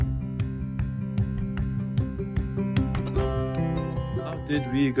did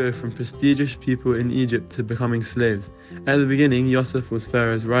we go from prestigious people in Egypt to becoming slaves? At the beginning, Yosef was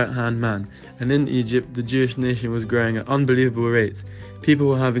Pharaoh's right-hand man, and in Egypt, the Jewish nation was growing at unbelievable rates. People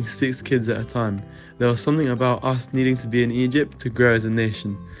were having 6 kids at a time. There was something about us needing to be in Egypt to grow as a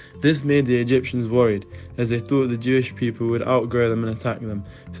nation. This made the Egyptians worried, as they thought the Jewish people would outgrow them and attack them,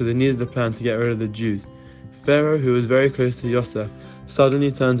 so they needed a plan to get rid of the Jews. Pharaoh, who was very close to Yosef,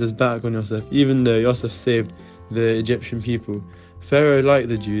 suddenly turns his back on Yosef, even though Yosef saved the Egyptian people. Pharaoh liked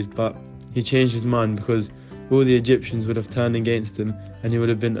the Jews, but he changed his mind because all the Egyptians would have turned against him and he would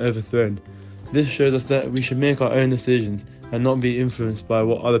have been overthrown. This shows us that we should make our own decisions and not be influenced by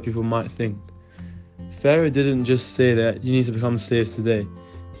what other people might think. Pharaoh didn't just say that you need to become slaves today.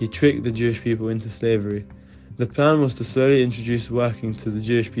 He tricked the Jewish people into slavery. The plan was to slowly introduce working to the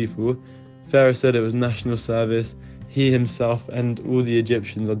Jewish people. Pharaoh said it was national service. He himself and all the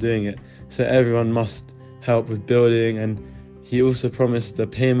Egyptians are doing it, so everyone must help with building, and he also promised a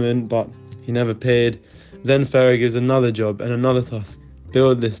payment, but he never paid. Then Pharaoh gives another job and another task.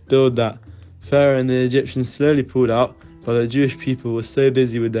 Build this, build that. Pharaoh and the Egyptians slowly pulled out, but the Jewish people were so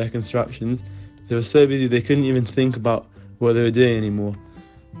busy with their constructions, they were so busy they couldn't even think about what they were doing anymore.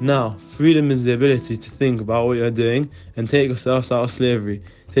 Now, freedom is the ability to think about what you're doing and take yourself out of slavery.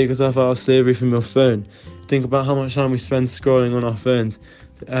 Take yourself out of slavery from your phone. Think about how much time we spend scrolling on our phones.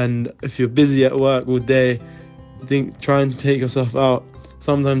 And if you're busy at work all day, try and take yourself out.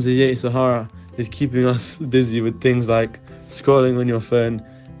 Sometimes the Yetzer Hara is keeping us busy with things like scrolling on your phone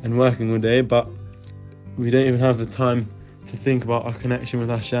and working all day, but we don't even have the time to think about our connection with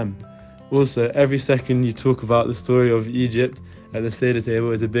Hashem. Also, every second you talk about the story of Egypt at the Seder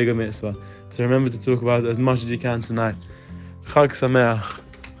table is a bigger mitzvah. So remember to talk about it as much as you can tonight. Chag Sameach.